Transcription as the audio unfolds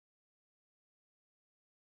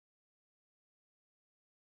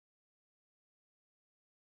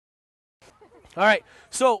All right,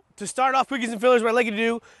 so to start off quickies and fillers, what I'd like you to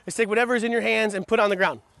do is take whatever is in your hands and put it on the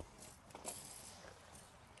ground.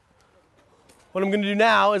 What I'm going to do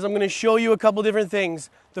now is I'm going to show you a couple different things.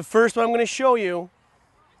 The first one I'm going to show you,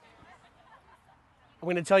 I'm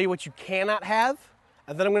going to tell you what you cannot have,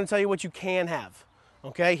 and then I'm going to tell you what you can have.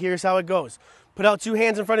 Okay, here's how it goes. Put out two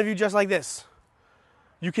hands in front of you just like this.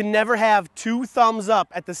 You can never have two thumbs up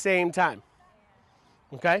at the same time.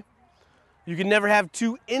 Okay? You can never have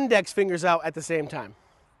two index fingers out at the same time.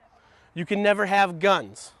 You can never have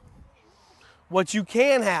guns. What you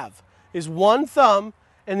can have is one thumb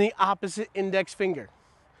and the opposite index finger.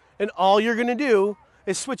 And all you're going to do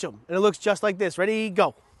is switch them. And it looks just like this. Ready?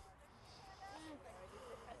 Go.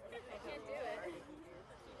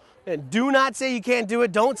 And do not say you can't do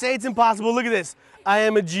it. Don't say it's impossible. Look at this. I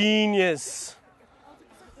am a genius.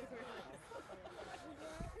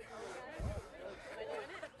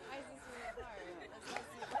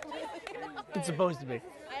 It's supposed to be.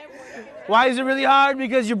 Why is it really hard?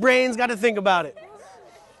 Because your brain's got to think about it.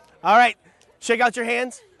 All right, check out your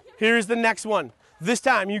hands. Here's the next one. This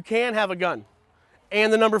time you can have a gun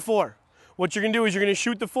and the number 4. What you're going to do is you're going to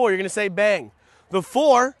shoot the 4. You're going to say bang. The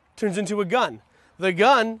 4 turns into a gun. The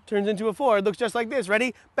gun turns into a 4. It looks just like this.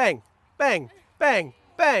 Ready? Bang, bang, bang,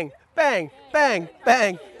 bang, bang, bang,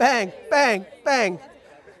 bang, bang, bang, bang.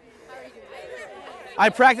 I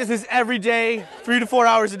practice this every day, 3 to 4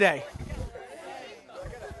 hours a day.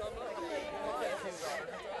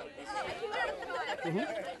 Mm-hmm.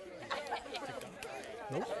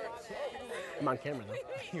 Nope. I'm on camera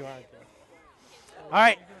though. You are on camera. All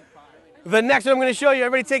right. The next one I'm going to show you.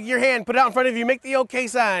 Everybody take your hand, put it out in front of you, make the OK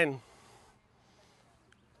sign.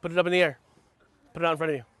 Put it up in the air. Put it out in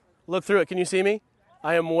front of you. Look through it. Can you see me?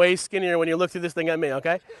 I am way skinnier when you look through this thing at me,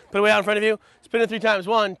 okay? Put it way out in front of you. Spin it 3 times.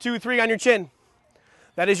 1, 2, 3 on your chin.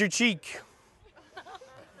 That is your cheek.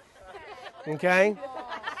 Okay?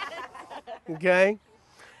 Okay?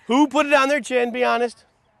 Who put it on their chin, be honest?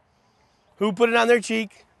 Who put it on their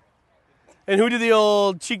cheek? And who did the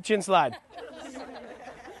old cheek-chin slide?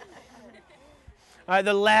 All right,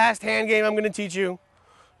 the last hand game I'm going to teach you.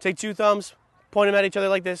 Take 2 thumbs, point them at each other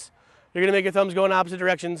like this. You're going to make your thumbs go in opposite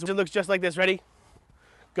directions. It looks just like this. Ready?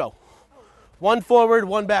 Go. 1 forward,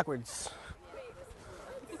 1 backwards.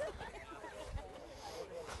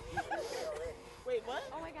 Wait, what?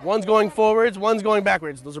 One's going forwards, one's going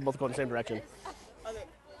backwards. Those are both going the same direction.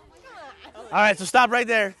 All right, so stop right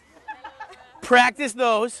there. Practice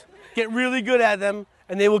those, get really good at them,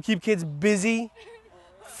 and they will keep kids busy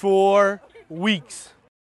for weeks.